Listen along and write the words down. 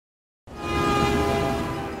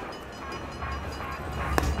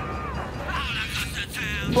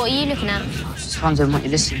What are you looking at? Just wondering what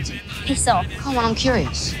you're listening to. Piss off. Come on, I'm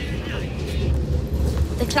curious.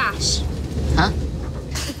 The Clash. Huh?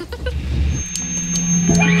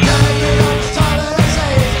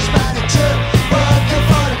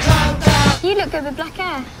 You look good with black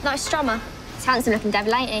hair. Like Strummer. He's handsome looking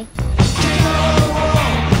devil, ain't he?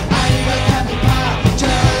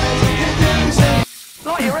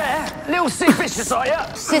 Like your hair? Little Sid Vicious, are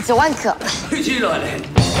you? Sid's a wanker. Who do you like then?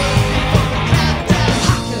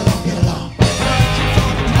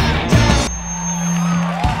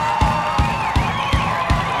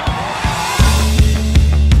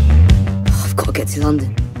 I've got to get to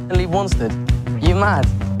London. Leave Wanstead. You mad?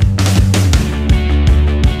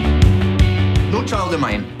 No child of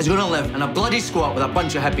mine is going to live in a bloody squat with a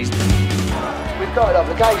bunch of hippies. We've got an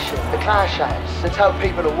obligation, the Clash has, to tell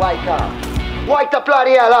people to wake up. Wake the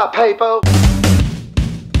bloody hell up, people!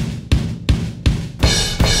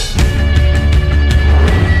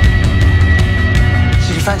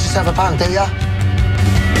 So you fancy yourself a punk, do ya?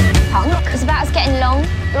 Punk? It's about us getting along.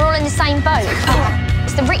 We're all in the same boat.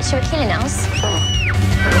 It's the rich who are killing us.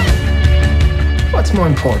 What's more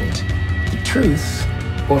important, the truth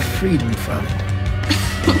or freedom from it?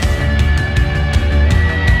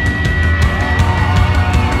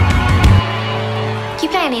 Can you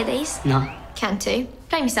play any of these? No. Can too.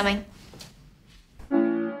 Play me something.